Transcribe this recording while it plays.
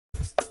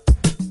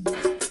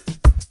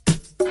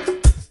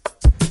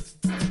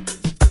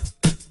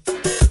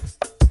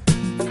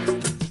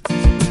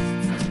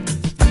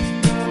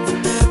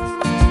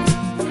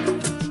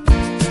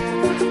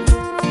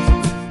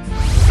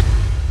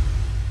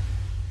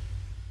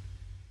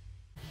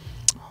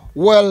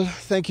Well,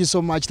 thank you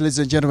so much, ladies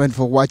and gentlemen,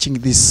 for watching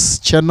this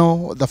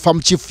channel, the Farm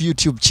Chief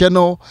YouTube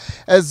channel.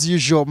 As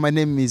usual, my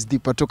name is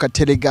Dipatoka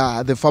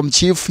Telega, the Farm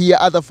Chief here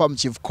at the Farm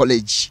Chief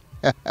College.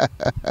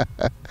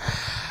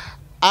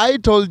 I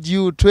told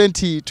you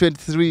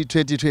 2023,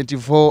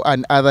 2024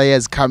 and other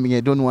years coming,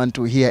 I don't want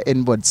to hear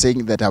anybody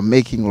saying that I'm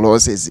making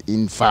losses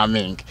in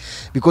farming,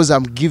 because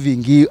I'm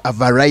giving you a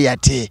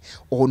variety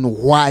on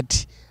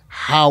what,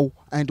 how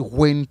and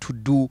when to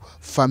do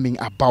farming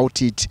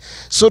about it.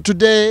 So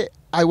today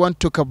I want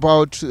to talk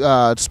about,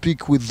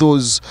 speak with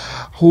those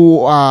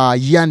who are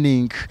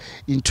yearning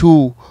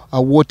into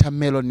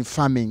watermelon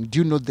farming. Do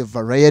you know the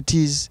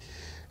varieties?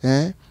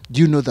 Do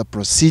you know the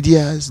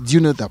procedures? Do you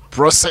know the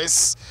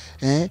process?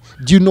 Do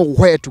you know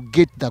where to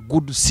get the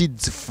good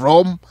seeds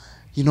from?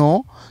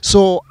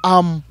 So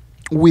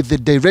with the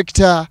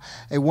director,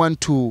 I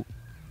want to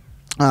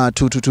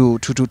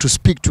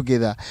speak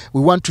together.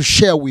 We want to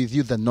share with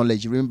you the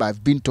knowledge. Remember,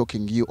 I've been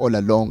talking to you all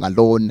along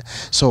alone,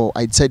 so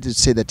I decided to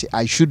say that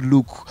I should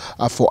look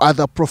for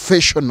other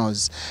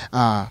professionals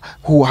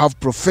who have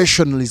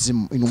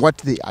professionalism in what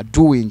they are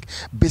doing,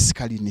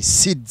 basically in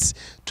seeds,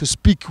 to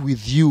speak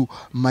with you,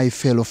 my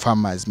fellow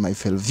farmers, my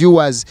fellow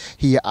viewers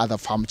here at the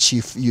Farm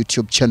Chief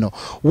YouTube channel.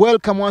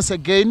 Welcome once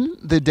again,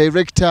 the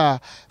director,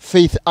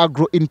 Faith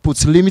Agro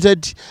Inputs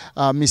Limited,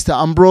 Mr.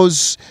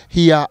 Ambrose,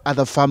 here at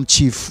the Farm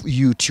Chief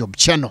YouTube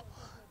channel.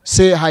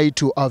 Say hi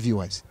to our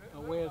viewers.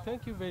 Well,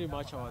 thank you very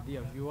much, our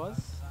dear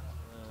viewers.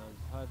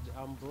 I've had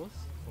Ambrose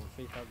from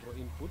Faith Agro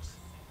Inputs.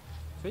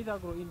 Faith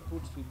Agro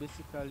Inputs, we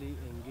basically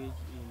engage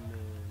in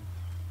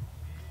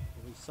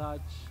research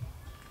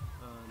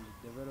and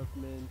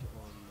development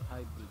on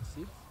hybrid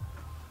seeds.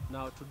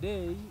 Now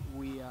today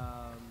we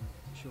are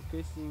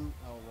showcasing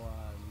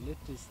our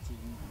latest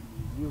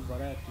new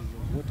varieties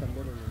of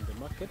watermelon on the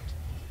market.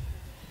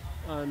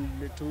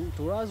 And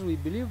to us, we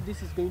believe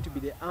this is going to be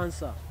the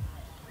answer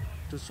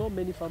to so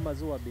many farmers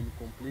who have been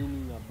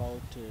complaining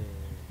about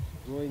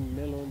growing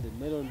melon. The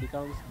melon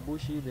becomes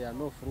bushy, there are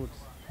no fruits.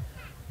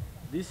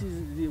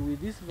 With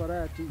this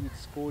variety,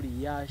 it's called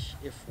Yash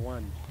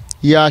F1.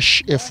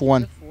 Yash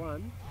F1.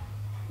 F1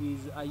 is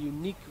a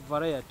unique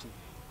variety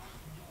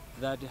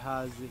that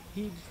has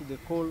heed to the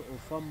call of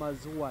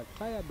farmers who are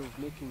tired of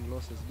making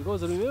losses.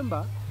 Because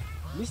remember,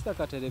 Mr.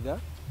 Katerega,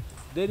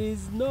 there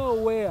is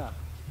nowhere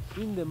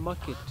in the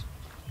market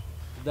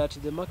that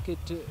the market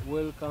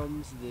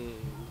welcomes the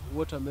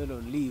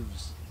watermelon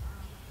leaves.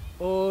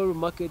 All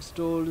market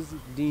stalls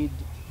need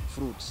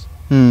fruits.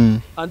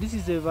 And this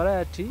is a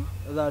variety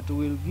that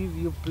will give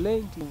you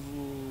plenty of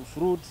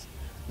fruits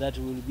that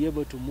will be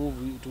able to move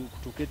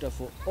to cater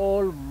for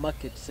all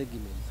market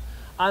segments.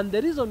 And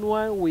the reason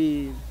why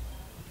we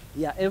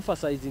are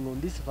emphasizing on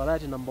this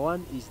variety, number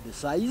one, is the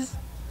size.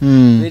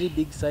 Very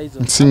big size.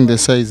 I'm seeing the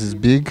size is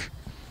big.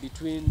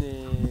 Between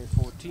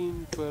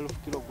 14-12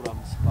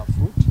 kilograms per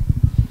fruit.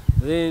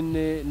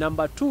 Then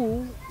number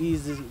two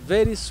is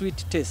very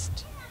sweet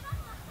taste.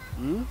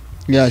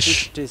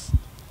 Yash. Sweet taste.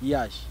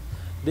 Yash.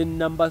 Then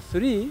number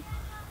three,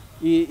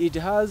 it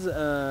has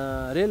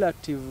a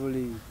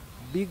relatively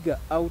bigger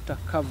outer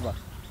cover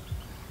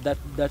that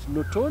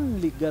not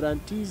only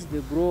guarantees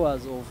the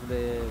growers of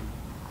the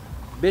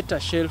better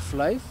shelf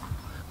life,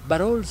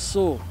 but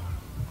also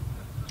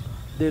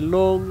the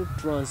long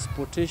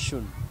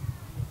transportation.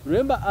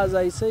 Remember, as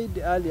I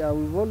said earlier,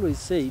 we've always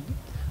said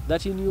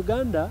that in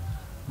Uganda,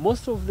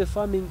 most of the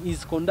farming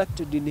is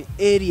conducted in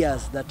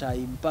areas that are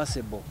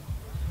impassable,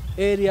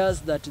 areas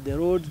that the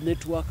road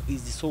network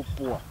is so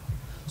poor.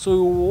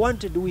 So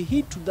we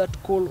hit to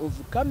that call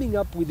of coming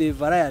up with a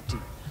variety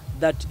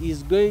that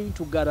is going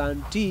to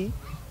guarantee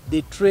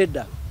the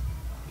trader,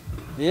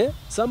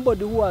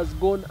 somebody who has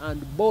gone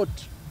and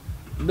bought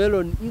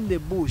melon in the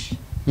bush,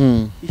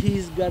 he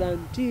is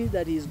guaranteed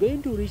that he is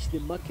going to reach the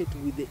market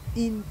with the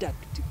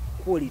intact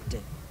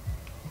quality.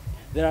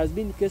 There has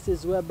been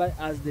cases whereby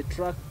as the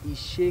truck is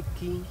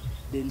shaking,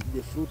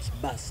 the fruits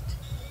burst.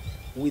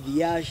 With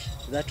Yash,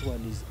 that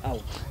one is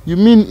out. You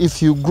mean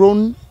if you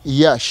grown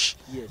Yash,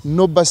 yes,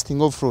 no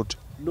bursting of fruit?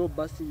 No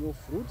bursting of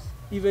fruits.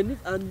 Even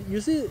if, and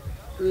you see,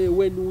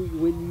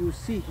 when you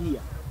see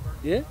here,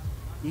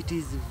 it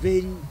is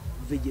very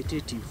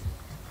vegetative.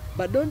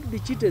 But don't be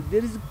cheated.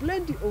 There is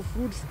plenty of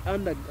fruits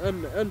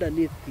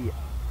underneath here.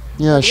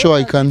 Yeah, but sure,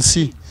 I can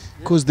see.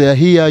 Because they are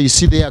here, you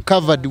see they are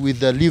covered with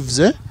the leaves,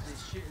 The size,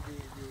 the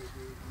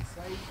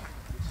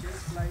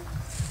shelf life,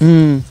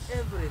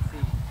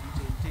 everything it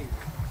entails.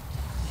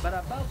 But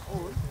above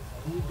all,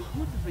 with the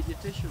good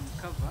vegetation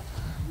cover,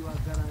 you are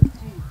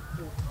guaranteed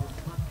of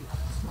the market.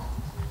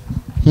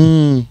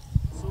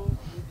 So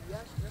with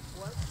Yash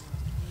F1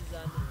 is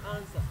an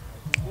answer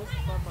to most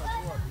farmers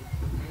who have been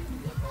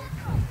complaining about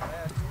the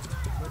variety.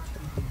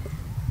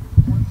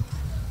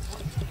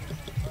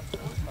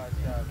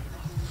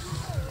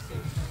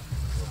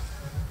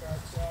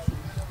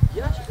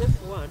 Yash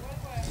F1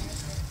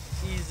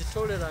 is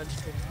tolerant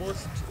to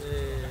most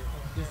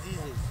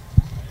diseases.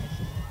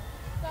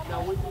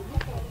 Now when you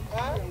look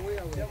at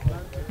where we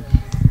planted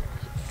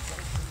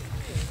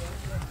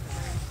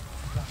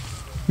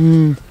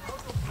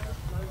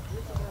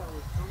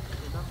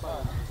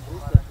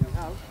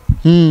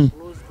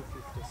close to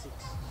 56.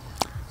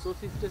 So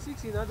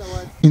 56, in other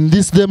words, In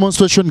this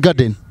demonstration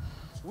garden.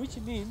 which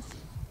means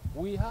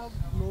we have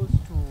close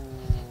to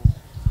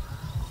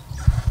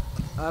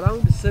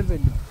around seven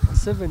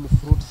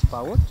fruits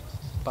per what?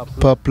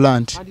 Per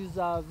plant. And it's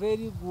a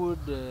very good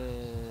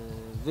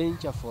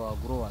venture for our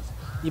growers.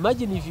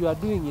 Imagine if you are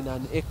doing in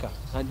an acre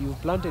and you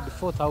planted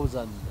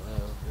 4,000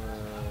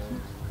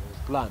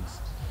 plants.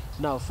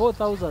 Now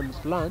 4,000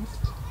 plants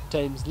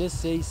times, let's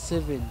say,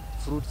 7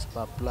 fruits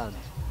per plant.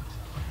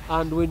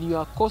 And when you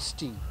are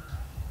costing,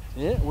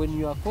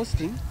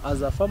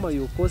 as a farmer,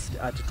 you cost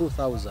at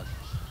 2,000.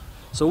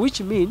 So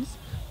which means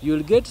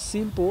you'll get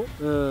simple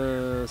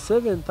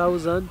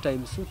 7,000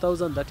 times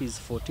 2,000, that is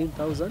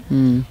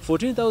 14,000.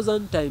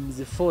 14,000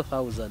 times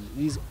 4,000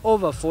 is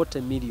over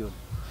 40 million.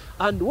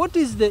 And what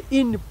is the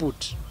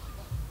input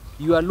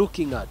you are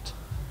looking at?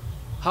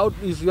 How,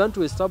 if you want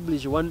to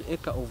establish 1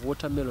 acre of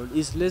watermelon,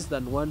 is less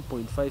than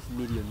 1.5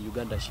 million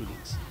Uganda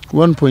shillings.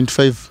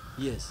 1.5.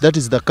 Yes. That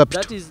is the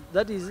capital.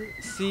 That is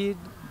seed,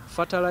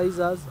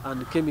 fertilizers,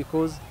 and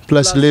chemicals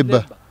Plus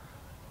labor.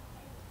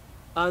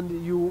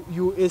 And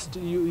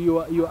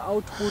your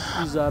output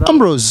is around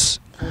Ambrose,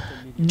 40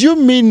 million. do you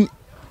mean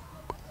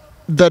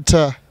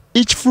that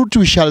each fruit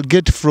we shall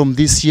get from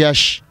this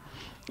Yash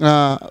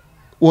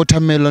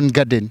watermelon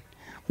garden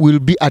will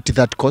be at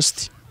that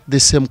cost, the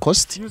same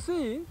cost? You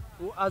see,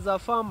 as a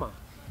farmer,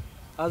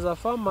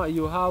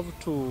 you have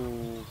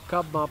to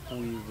come up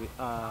with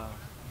a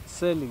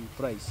selling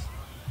price.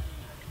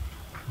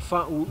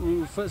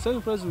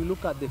 Selling price, we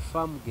look at the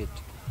farm gate.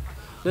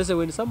 Let's say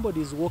when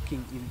somebody is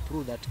walking in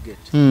through that gate,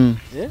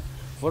 yeah?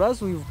 For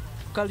us, we've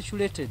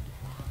calculated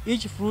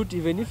each fruit,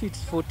 even if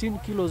it's 14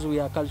 kilos, we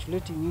are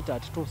calculating it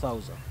at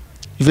 2,000.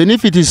 Even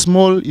if it is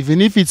small, even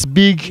if it's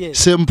big, Yes,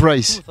 same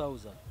price.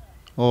 2,000.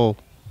 Oh,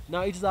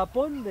 Now it's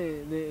upon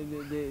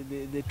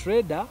the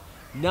trader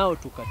now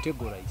to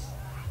categorize.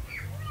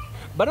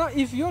 But now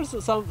if you also,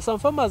 some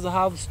farmers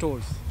have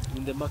stores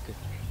in the market,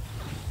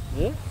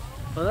 yeah?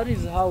 And that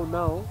is how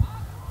now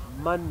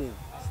money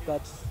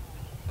starts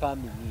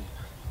coming in.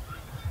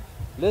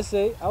 Let's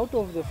say out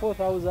of the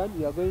 4,000,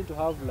 you are going to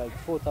have like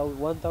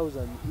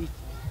 1,000 each.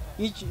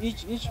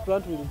 Each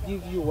plant will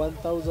give you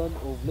 1,000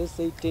 of, let's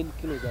say, 10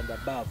 kilos and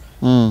above.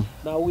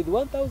 Now with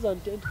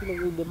 1,000 10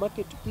 kilos in the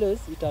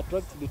marketplace, it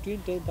attracts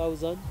between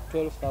 10,000,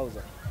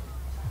 12,000.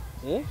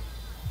 Yeah?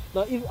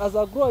 Now if as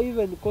a grower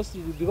even cost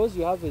you, because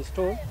you have a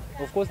store,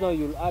 of course now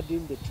you'll add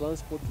in the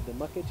transport to the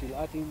market, you'll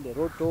add in the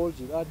road tolls,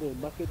 you'll add the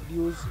market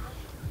dues.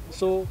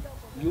 So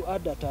you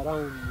add that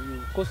around,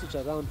 you cost it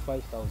around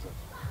 5,000.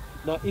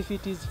 Now if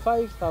it is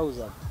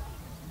 5,000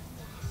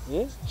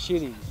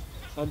 shillings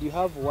and you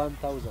have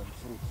 1,000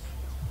 fruits.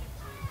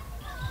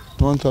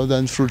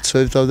 1,000 fruits,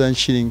 5,000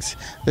 shillings.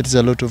 That is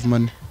a lot of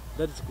money.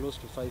 That is close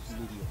to 5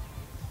 million.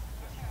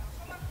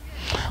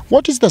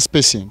 What is the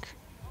spacing?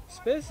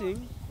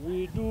 Spacing,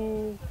 we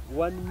do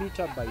 1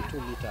 meter by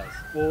 2 meters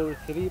or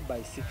 3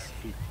 by 6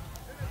 feet.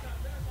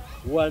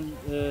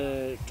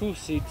 2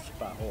 seeds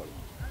per hole.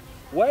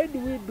 Why do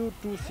we do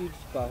 2 seeds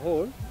per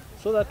hole?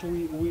 So that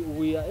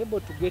we are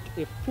able to get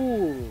a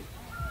pool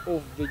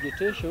of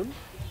vegetation,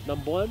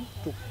 number one,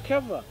 to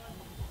cover,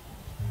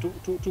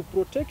 to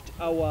protect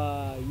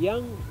our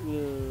young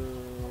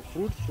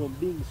fruits from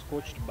being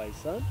scorched by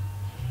sun,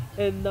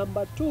 and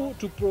number two,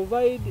 to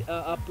provide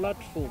a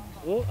platform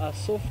or a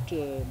soft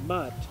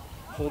mat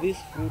for this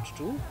fruit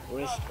to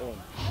rest on.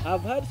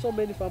 I've heard so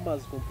many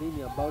farmers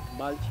complaining about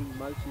mulching.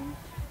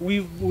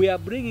 We are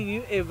bringing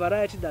you a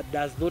variety that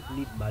does not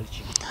need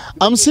mulching.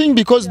 I'm saying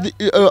because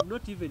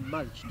not even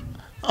mulched.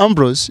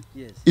 Ambrose,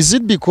 Yes. is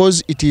it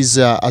because it is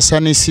a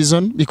sunny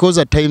season? Because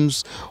at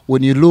times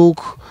when you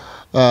look,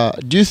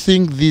 do you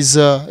think this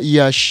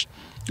Yash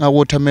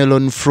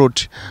watermelon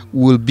fruit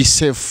will be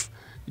safe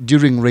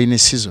during rainy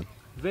season?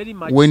 Very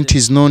much when it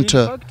is not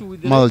in fact,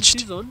 with the mulched?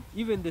 rainy season,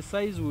 even the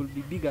size will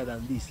be bigger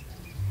than this.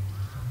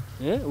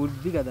 Yeah, will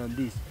be bigger than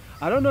this.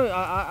 I don't know.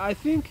 I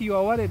think you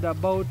are worried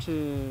about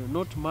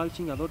not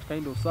mulching and that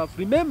kind of stuff.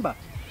 Remember,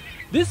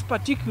 this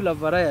particular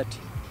variety,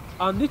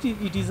 and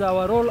it is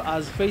our role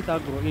as Faith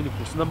Agro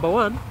Inputs. Number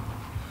one,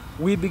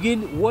 we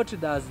begin. What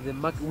does the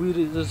market? We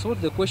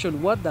resort the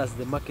question: what does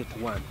the market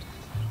want?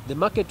 The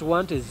market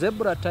want a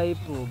zebra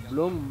type of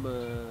long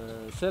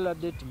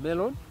celadate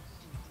melon,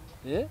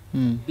 yeah,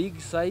 big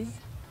size,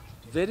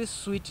 very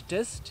sweet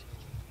taste,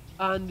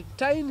 and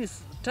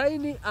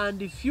tiny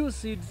and few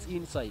seeds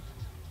inside.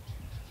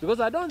 Because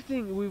I don't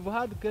think we've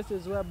had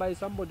cases whereby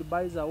somebody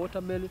buys a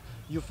watermelon,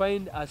 you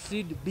find a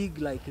seed big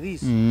like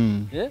this.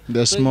 Yeah?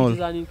 They're So small. it is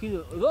an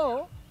ingredient.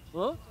 Though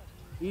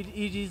it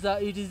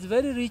is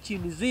very rich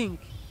in zinc,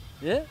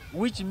 yeah,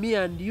 which me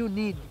and you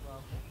need.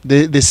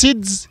 The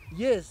seeds,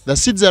 Yes. the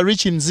seeds are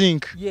rich in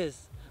zinc.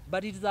 Yes,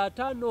 but it is a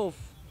turn off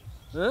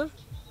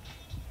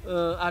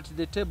at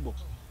the table.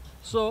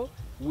 So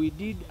we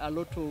did a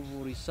lot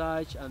of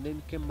research and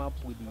then came up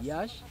with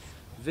Yash,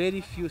 very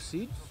few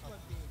seeds,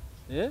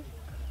 yeah,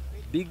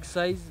 big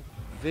size,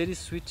 very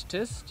sweet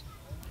taste,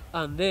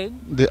 and then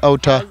The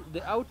outer.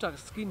 the outer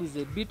skin is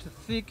a bit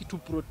thick to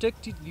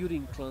protect it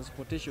during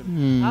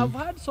transportation. I've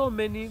had so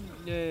many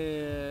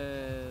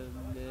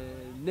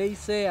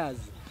naysayers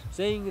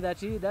saying that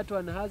that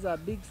one has a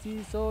big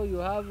sea, so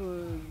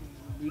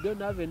you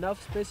don't have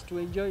enough space to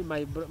enjoy.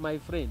 My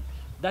friend,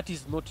 that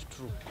is not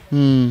true.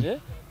 Yeah?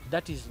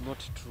 That is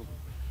not true.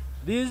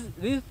 This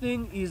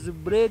thing is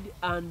bred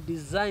and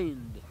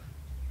designed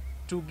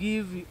to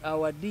give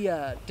our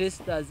dear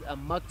tasters a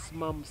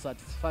maximum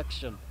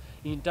satisfaction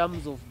in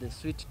terms of the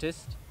sweet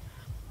taste.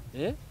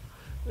 Yeah?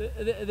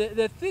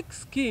 The thick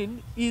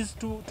skin is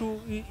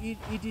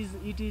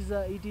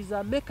it is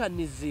a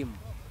mechanism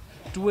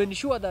to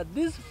ensure that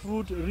this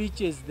fruit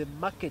reaches the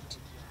market.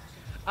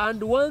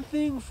 And one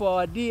thing for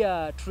our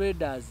dear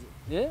traders,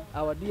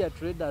 our dear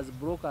traders,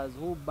 brokers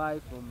who buy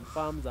from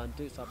farms and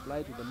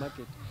supply to the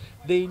market,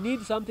 they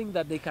need something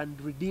that they can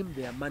redeem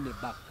their money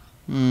back.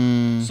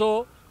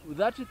 So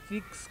that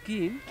thick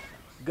skin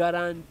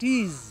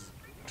guarantees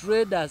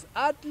traders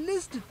at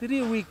least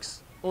 3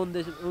 weeks on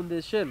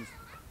the shelf.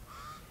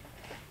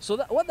 So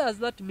what does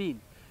that mean?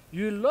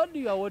 You load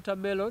your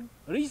watermelon,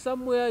 reach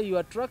somewhere,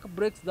 your truck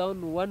breaks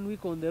down 1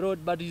 week on the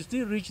road, but you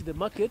still reach the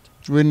market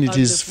when it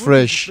is the fruit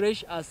fresh. Is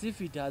fresh as if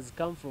it has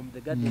come from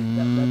the garden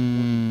that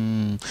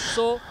morning.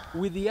 So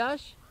with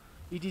Yash,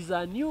 it is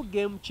a new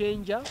game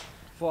changer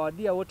for our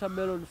dear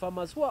watermelon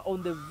farmers who are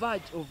on the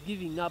verge of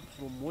giving up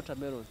from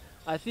watermelon.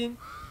 I think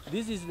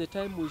this is the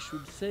time we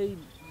should say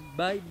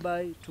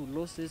bye-bye to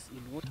losses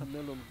in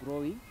watermelon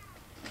growing.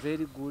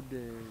 Very good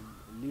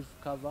leaf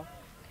cover,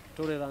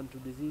 tolerant to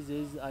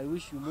diseases. I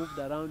wish you moved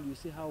around, you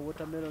see how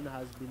watermelon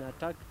has been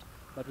attacked,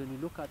 but when you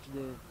look at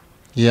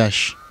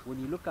Yash. when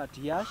you look at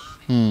Yash,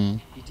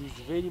 it is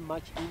very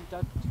much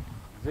intact,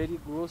 very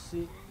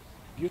glossy,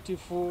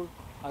 beautiful.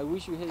 I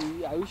wish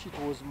it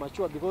was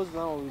mature, because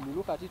now when you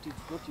look at it,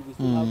 it's not. We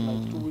still have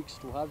like 2 weeks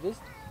to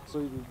harvest, so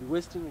it will be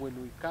wasting when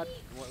we cut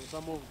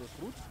some of the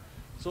fruit.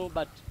 So,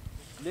 but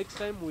next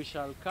time we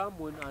shall come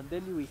and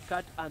then we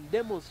cut and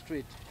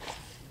demonstrate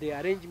the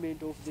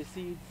arrangement of the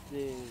seeds,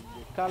 the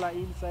color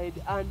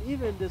inside, and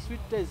even the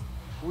sweet taste.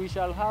 We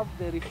shall have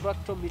the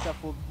refractometer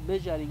for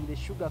measuring the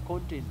sugar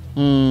content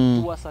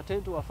to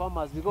ascertain to our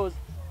farmers, because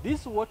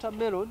this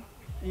watermelon,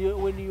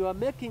 when you are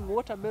making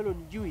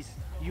watermelon juice,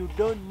 you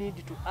don't need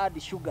to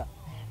add sugar.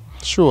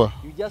 Sure.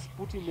 You just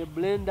put in a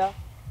blender,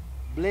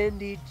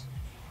 blend it,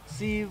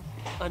 sieve,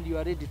 and you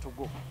are ready to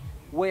go.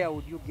 Where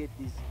would you get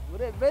this?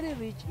 Very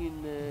rich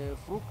in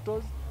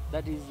fructose,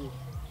 that is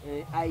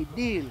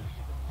ideal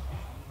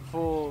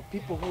for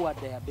people who are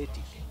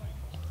diabetic.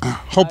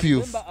 Hope you.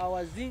 Remember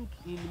our zinc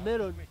in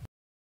melon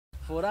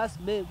for us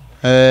men.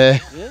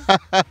 It's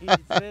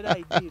very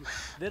ideal.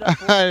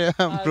 Therefore,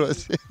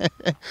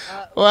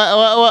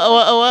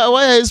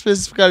 why are you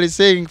specifically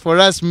saying for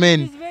us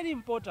men? It's very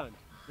important.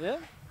 Yeah,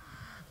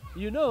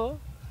 you know,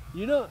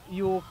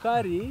 you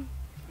carry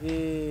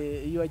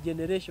your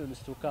generations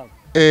to come.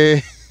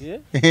 Yeah,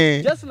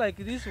 just like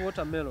this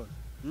watermelon.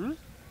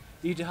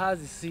 It has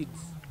seeds.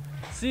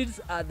 Seeds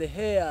are the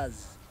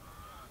hairs.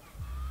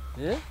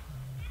 Yeah?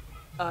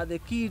 Are the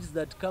kids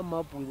that come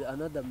up with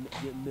another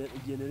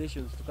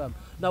generations to come.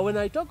 Now, when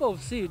I talk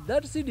of seed,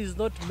 that seed is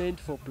not meant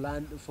for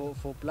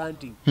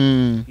planting.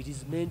 It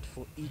is meant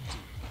for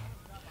eating.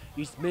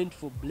 It's meant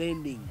for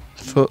blending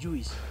in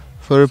juice.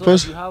 For a so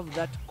person, you have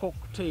that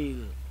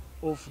cocktail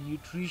of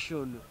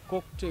nutrition,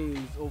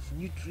 cocktails of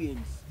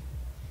nutrients.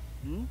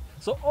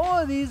 So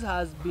all this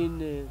has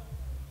been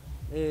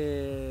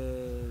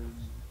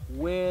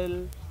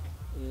well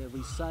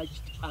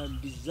researched and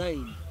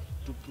designed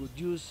to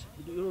produce,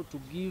 to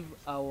give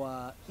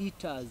our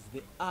eaters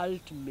the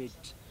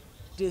ultimate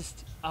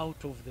taste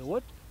out of the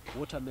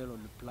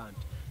watermelon plant.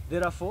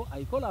 Therefore,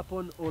 I call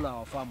upon all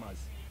our farmers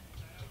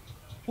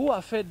who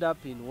are fed up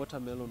in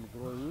watermelon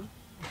growing,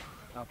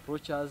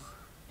 approach us.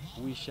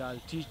 We shall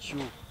teach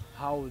you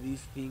how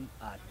these things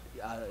are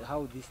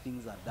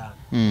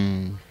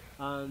done.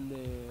 And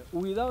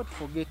without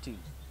forgetting,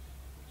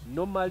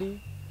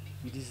 normally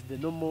it is the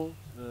normal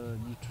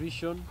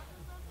nutrition,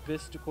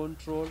 pest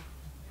control,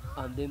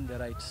 and then the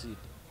right seed.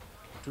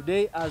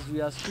 Today, as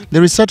we are speaking,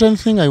 there is certain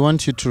thing I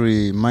want you to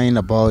remind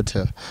about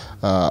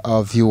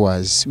our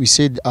viewers. We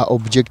said our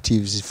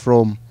objectives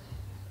from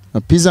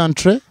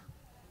peasantry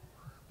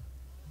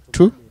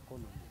to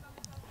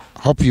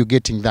hope you're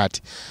getting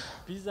that.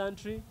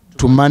 Peasantry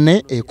to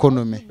money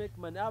economy. Make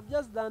money. I've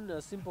just done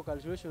a simple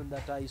calculation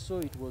that I saw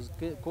it was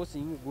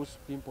causing you goose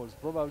pimples.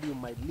 Probably you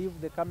might leave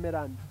the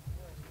camera,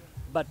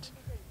 but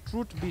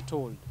truth be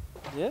told,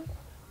 yeah,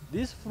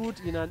 this fruit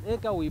in an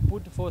acre we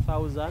put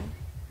 4,000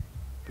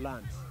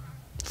 plants.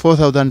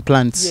 4,000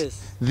 plants.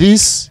 Yes.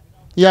 This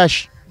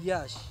Yash.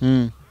 Yash.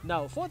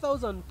 Now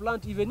 4,000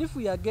 plants. Even if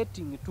we are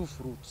getting 2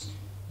 fruits,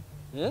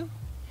 yeah,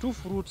 2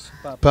 fruits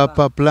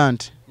per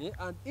plant. Yeah,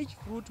 and each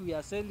fruit we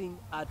are selling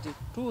at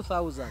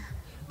 2,000.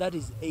 That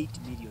is 8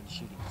 million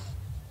shillings.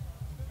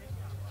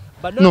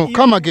 But now no,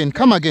 come again.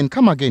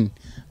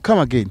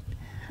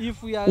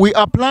 If we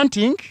are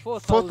planting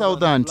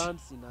 4,000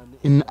 plants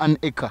in an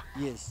acre.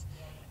 Yes.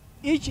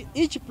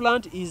 each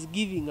plant is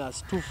giving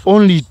us 2 fruits.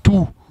 Only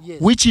 2,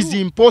 Yes, which is 2.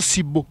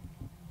 impossible.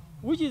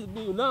 Which is,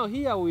 now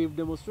here we've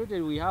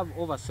demonstrated we have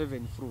over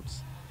 7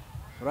 fruits,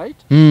 right?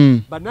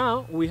 But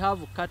now we have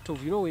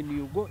cutoff. You know, when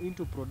you go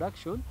into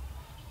production,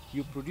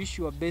 you produce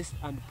your best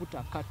and put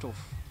a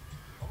cutoff.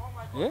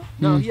 Yeah?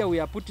 Now here we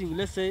are putting,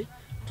 let's say,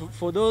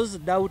 for those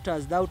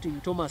doubters,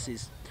 doubting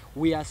Thomases,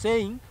 we are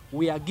saying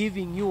we are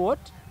giving you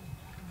what?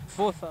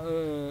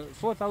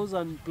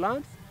 4,000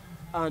 plants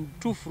and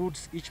 2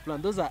 fruits each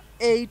plant. Those are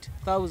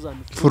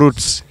 8,000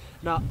 fruits.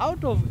 Now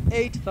out of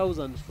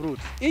 8,000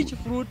 fruits, each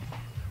fruit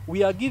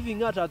we are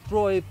giving at a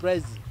throwaway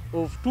price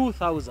of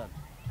 2,000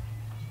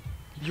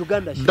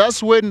 Uganda shillings.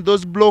 That's when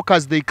those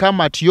blockers, they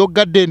come at your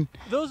garden.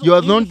 You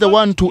are not the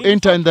one to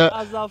enter in the...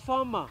 As a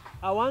farmer,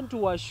 I want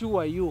to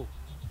assure you,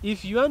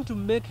 if you want to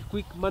make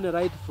quick money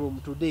right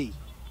from today,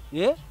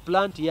 yeah,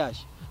 plant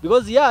Yash.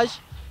 Because Yash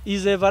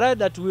is a variety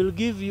that will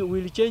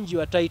change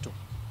your title.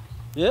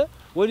 Yeah?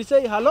 When you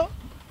say hello,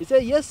 you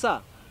say, yes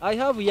sir, I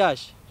have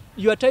Yash.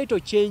 Your title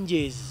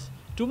changes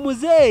to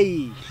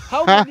Muzei.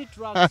 How many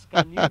trucks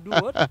can you do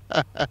what?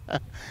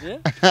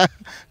 Yeah?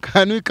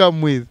 Can we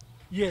come with?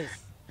 Yes.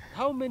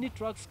 How many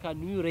trucks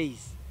can we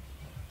raise?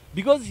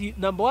 Because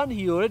number one,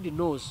 he already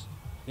knows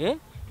the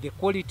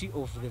quality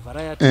of the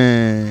variety.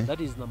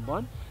 That is number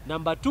one.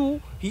 Number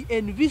two, he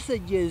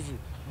envisages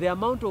the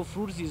amount of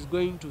fruits he's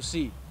going to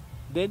see.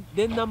 Then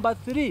number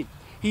three,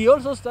 he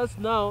also starts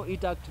now,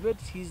 it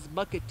activates his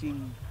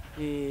marketing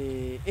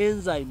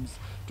enzymes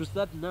to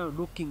start now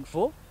looking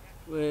for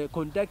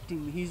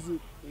contacting his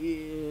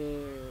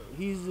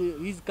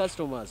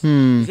customers.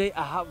 Say,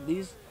 I have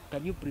this,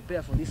 can you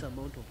prepare for this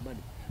amount of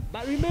money?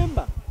 But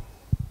remember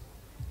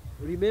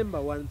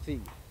one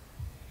thing.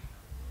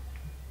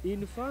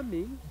 In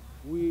farming,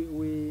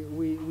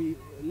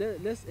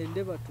 let's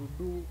endeavor to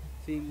do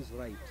things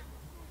right.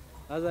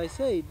 As I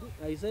said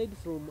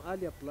from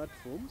earlier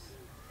platforms,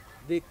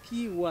 the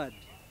key word,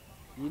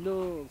 you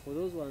know, for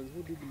those ones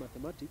who did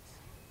mathematics,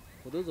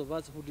 for those of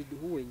us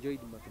who enjoyed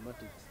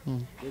mathematics,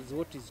 is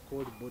what is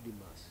called body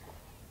mass.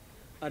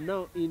 And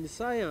now in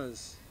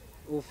science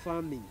of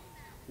farming,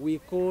 we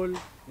call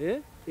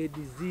a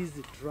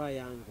disease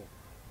triangle.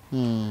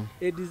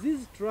 A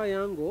disease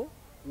triangle,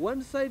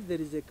 one side there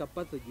is a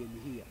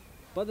pathogen here.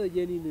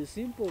 Pathogen in a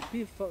simple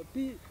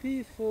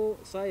P4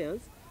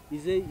 science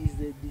is a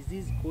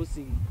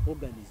disease-causing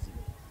organism.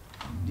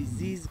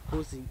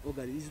 Disease-causing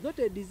organism. It's not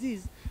a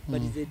disease,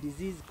 but it's a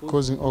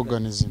disease-causing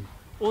organism.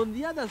 On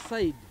the other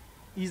side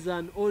is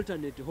an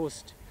alternate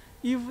host.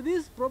 If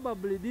this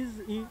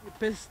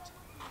pest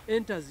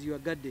enters your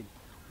garden,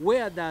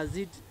 where does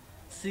it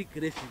seek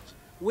refuge?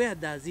 Where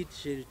does it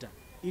shelter?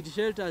 It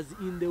shelters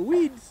in the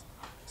weeds.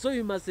 So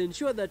you must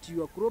ensure that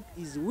your crop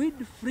is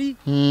weed-free,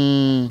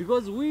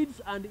 because weeds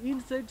and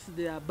insects,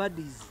 they are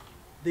buddies.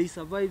 They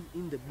survive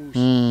in the bush.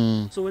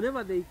 So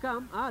whenever they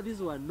come, this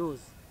one knows.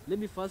 Let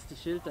me first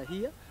shelter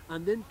here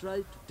and then try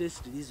to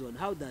test this one.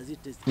 How does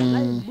it test? Can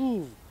I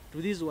move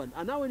to this one?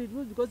 And now when it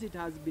moves, because it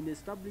has been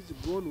established,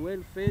 grown,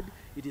 well-fed,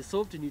 it is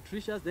soft,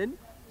 nutritious, then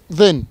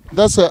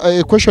that's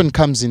a question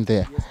comes in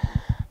there.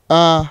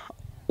 Yes.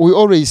 We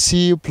always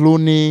see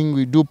pruning,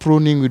 we do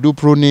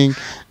pruning.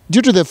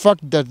 Due to the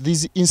fact that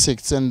these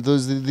insects and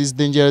these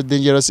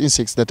dangerous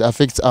insects that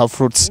affect our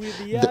fruits. With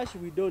the Yash,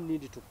 we don't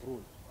need to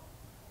prune.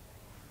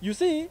 You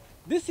see,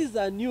 this is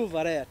a new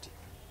variety.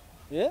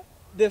 Yeah?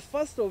 The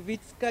first of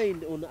its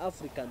kind on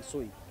African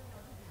soil.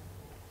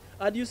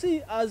 And you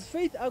see, as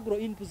Faith Agro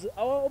Inputs,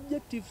 our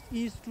objective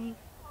is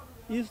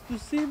to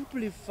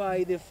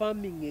simplify the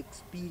farming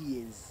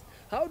experience.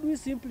 How do we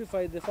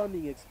simplify the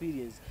farming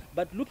experience?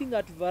 But looking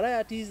at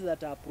varieties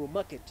that are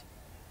pro-market.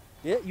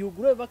 Yeah? You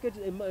grow a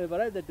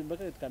variety that the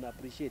market can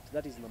appreciate.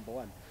 That is number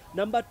one.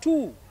 Number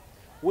two,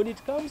 when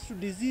it comes to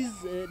disease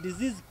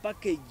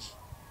package,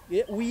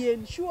 yeah, we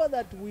ensure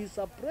that we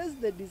suppress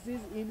the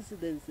disease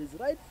incidences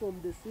right from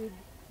the seed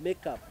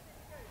makeup.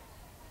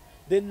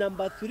 Then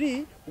number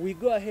three, we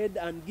go ahead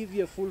and give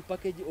you a full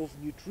package of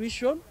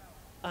nutrition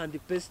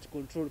and pest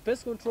control.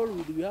 Pest control,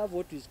 we have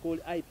what is called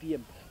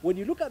IPM. When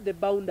you look at the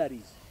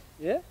boundaries,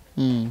 yeah,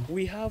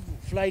 we have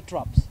fly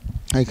traps.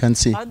 I can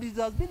see. And it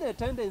has been a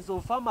tendency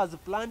of farmers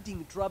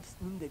planting traps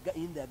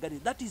in their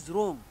garden. That is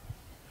wrong.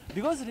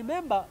 Because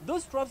remember,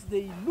 those traps,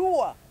 they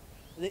lure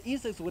the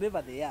insects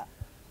wherever they are.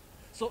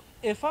 So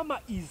a farmer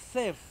is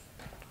safe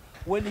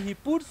when he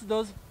puts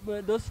those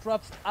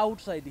traps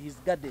outside his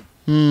garden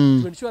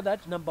to ensure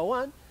that, number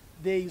one,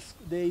 they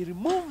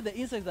remove the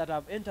insects that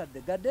have entered the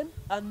garden,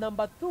 and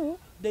number two,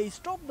 they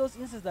stop those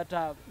insects that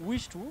are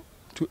wish to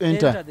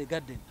enter the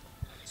garden.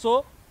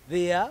 So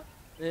they are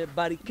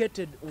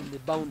barricaded on the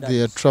boundaries.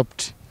 They are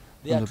trapped.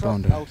 They are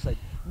trapped outside.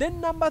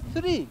 Then number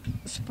three,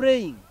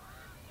 spraying.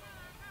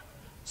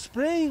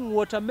 Spraying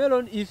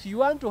watermelon, if you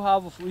want to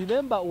have,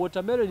 remember,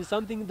 watermelon is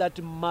something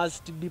that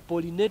must be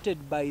pollinated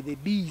by the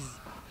bees.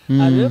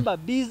 And remember,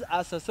 bees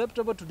are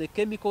susceptible to the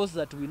chemicals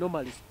that we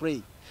normally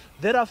spray.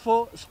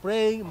 Therefore,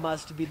 spraying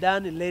must be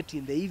done late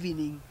in the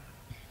evening.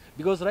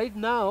 Because right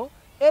now,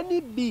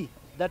 any bee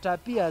that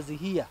appears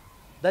here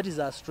that is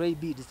a stray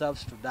bee,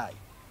 deserves to die.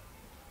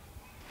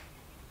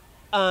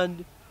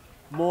 And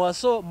more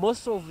so,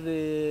 most of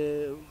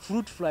the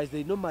fruit flies,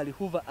 they normally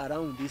hover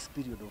around this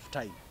period of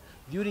time.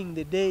 During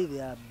the day, they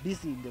are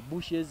busy in the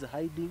bushes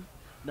hiding.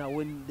 Now,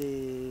 when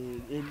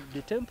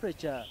the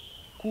temperature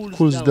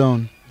cools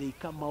down, they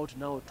come out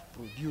now to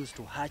produce,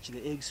 to hatch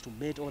the eggs, to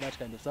mate, all that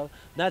kind of stuff.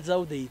 That's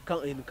how they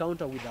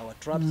encounter with our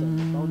traps and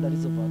the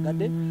boundaries of our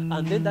garden.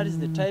 And then that is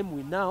the time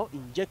we now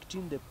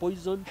injecting the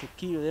poison to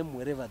kill them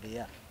wherever they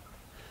are.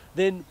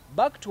 Then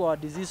back to our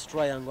disease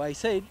triangle, I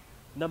said,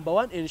 number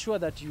one, ensure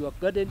that your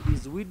garden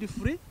is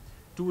weed-free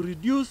to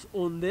reduce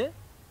on the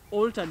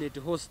alternate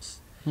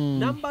hosts.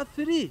 Number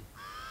three,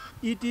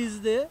 it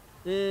is the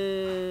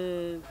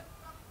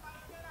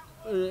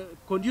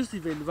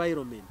conducive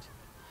environment.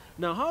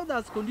 Now, how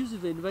does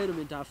conducive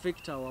environment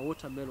affect our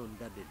watermelon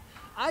garden?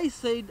 I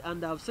said,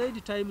 and I've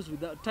said times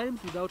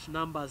without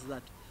numbers,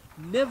 that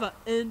never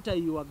enter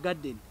your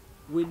garden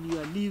when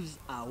your leaves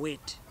are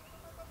wet.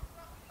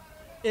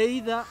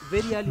 Either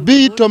very early,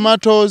 be it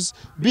tomatoes,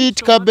 be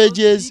it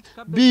cabbages,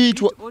 be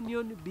it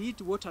onion, be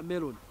it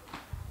watermelon,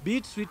 be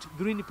it sweet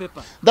green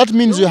pepper. That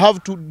means you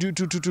have to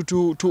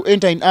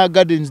enter in our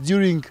gardens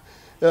during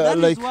that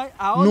like is why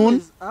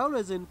noon. I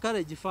always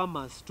encourage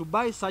farmers to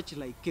buy such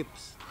like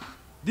capes.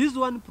 This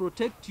one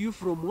protect you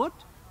from what?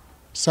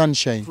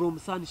 Sunshine. From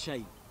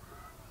sunshine.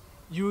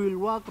 You will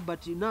work,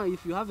 but now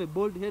if you have a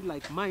bald head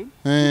like mine,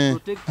 you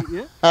protect it,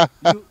 yeah?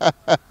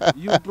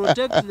 you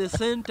protect the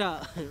center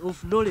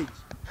of knowledge.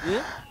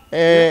 Yeah?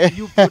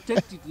 You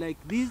protect it like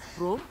this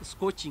from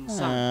scorching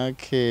sun.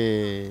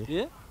 Okay.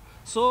 Yeah?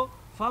 So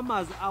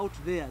farmers out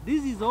there,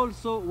 this is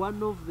also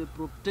one of the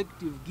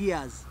protective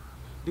gears,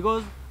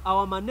 because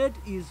our mandate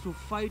is to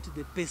fight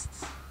the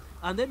pests,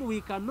 and then we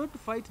cannot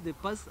fight the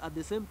pests at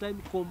the same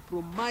time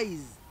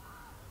compromise,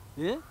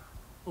 yeah,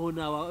 on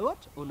our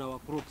what? On our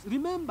crops.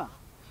 Remember,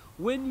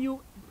 when you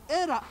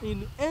err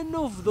in any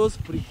of those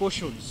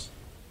precautions,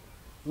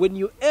 the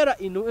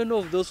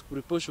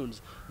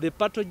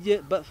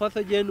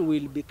pathogen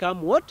will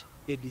become what?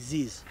 A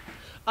disease.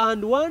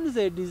 And once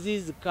a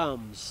disease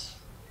comes,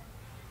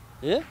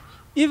 yeah,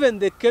 even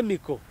the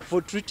chemical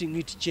for treating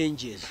it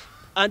changes.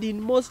 And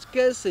in most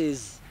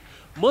cases,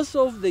 most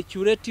of the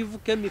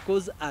curative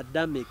chemicals are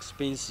damn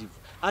expensive.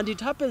 And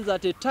it happens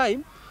at a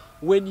time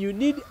when you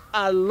need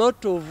a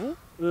lot of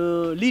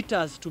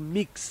liters to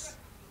mix.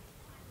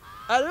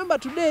 I remember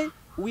today,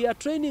 we are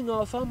training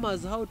our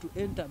farmers how to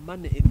enter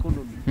money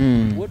economy.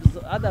 What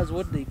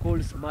they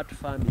call smart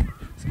farming.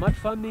 Smart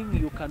farming,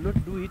 you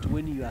cannot do it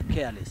when you are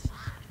careless.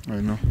 I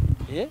know.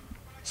 Yeah?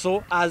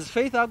 So as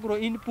Faith Agro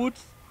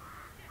Inputs,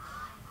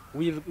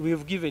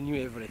 we've given you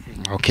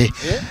everything. Okay.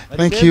 Yeah?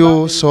 Thank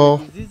you. So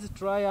this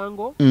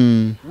triangle,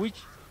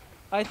 which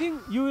I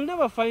think you will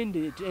never find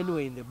it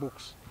anywhere in the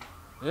books.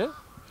 Yeah?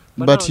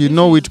 But you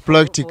know it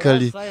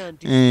practically. For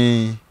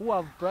scientists who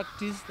have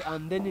practiced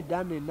and then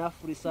done enough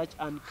research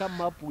and come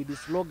up with the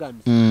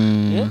slogans.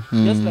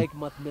 Just like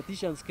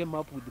mathematicians came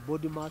up with the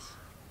body mass.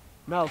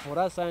 Now for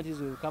us scientists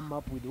will come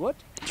up with what?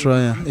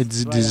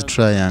 It's this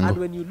triangle. And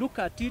when you look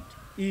at it,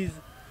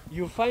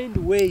 you find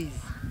ways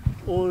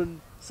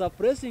on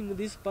suppressing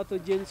this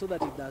pathogen so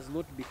that it does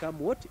not become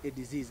what? A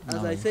disease.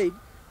 As I said,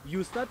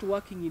 you start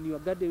working in your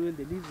garden when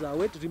the leaves are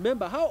wet.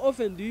 Remember, how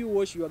often do you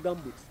wash your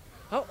gumboots?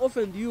 How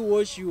often do you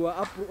wash your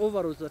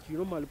overalls that you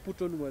normally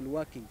put on while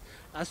working?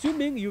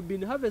 Assuming you've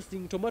been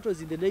harvesting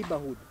tomatoes in the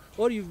neighborhood,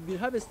 or you've been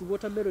harvesting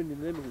watermelon in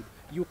the neighborhood,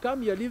 you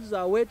come, your leaves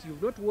are wet,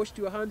 you've not washed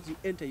your hands, you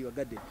enter your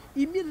garden.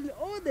 Immediately,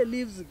 all the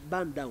leaves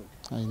burn down.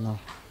 I know.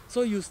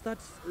 So you start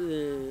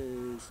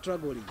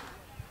struggling.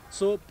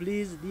 So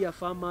please, dear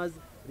farmers,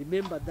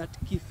 remember that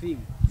key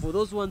thing. For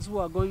those ones who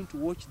are going to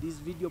watch this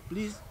video,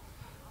 please,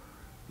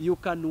 you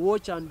can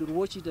watch and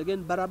watch it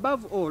again. But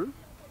above all,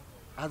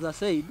 as I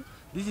said,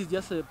 this is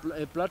just a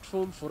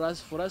platform for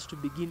us to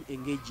begin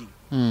engaging.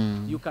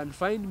 You can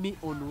find me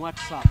on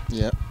WhatsApp.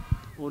 Yeah.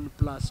 On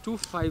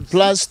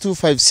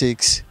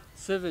 +256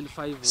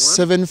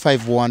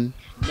 751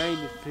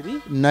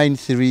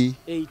 93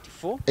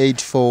 84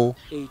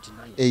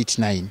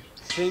 89.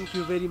 Thank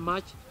you very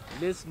much.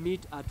 Let's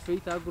meet at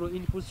Faith Agro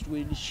Inputs to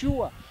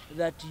ensure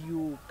that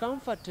you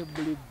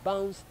comfortably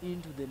bounce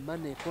into the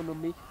money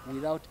economy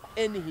without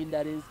any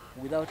hindrance,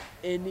 without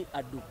any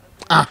ado.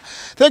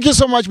 Thank you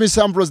so much,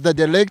 Mr. Ambrose, the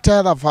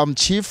director, the farm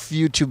chief,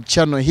 YouTube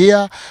channel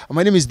here.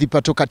 My name is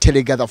Dipatoka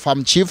Telega, the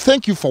farm chief.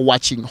 Thank you for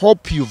watching.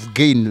 Hope you've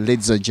gained,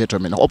 ladies and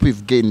gentlemen. Hope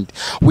you've gained.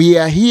 We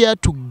are here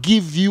to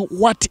give you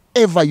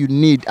whatever you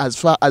need as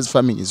far as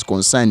farming is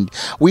concerned.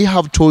 We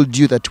have told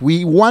you that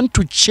we want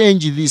to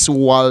change this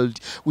world.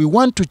 We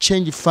want to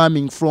change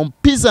farming from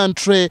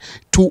peasantry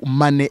to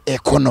money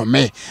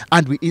economy,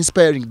 and we're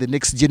inspiring the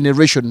next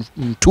generation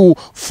to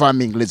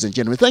farming, ladies and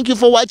gentlemen. Thank you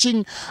for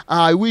watching.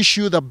 I wish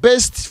you the best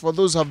best for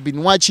those who have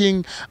been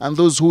watching and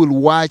those who will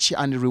watch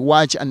and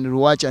rewatch and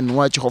rewatch and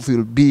watch. Hopefully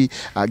you'll be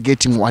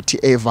getting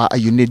whatever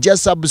you need.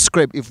 Just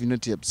subscribe if you've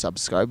not yet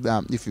subscribed.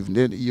 If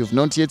you've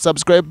not yet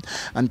subscribed,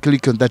 and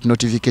click on that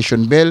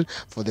notification bell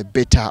for the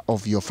better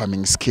of your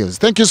farming skills.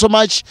 Thank you so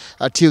much.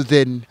 Till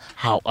then,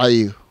 how are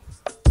you?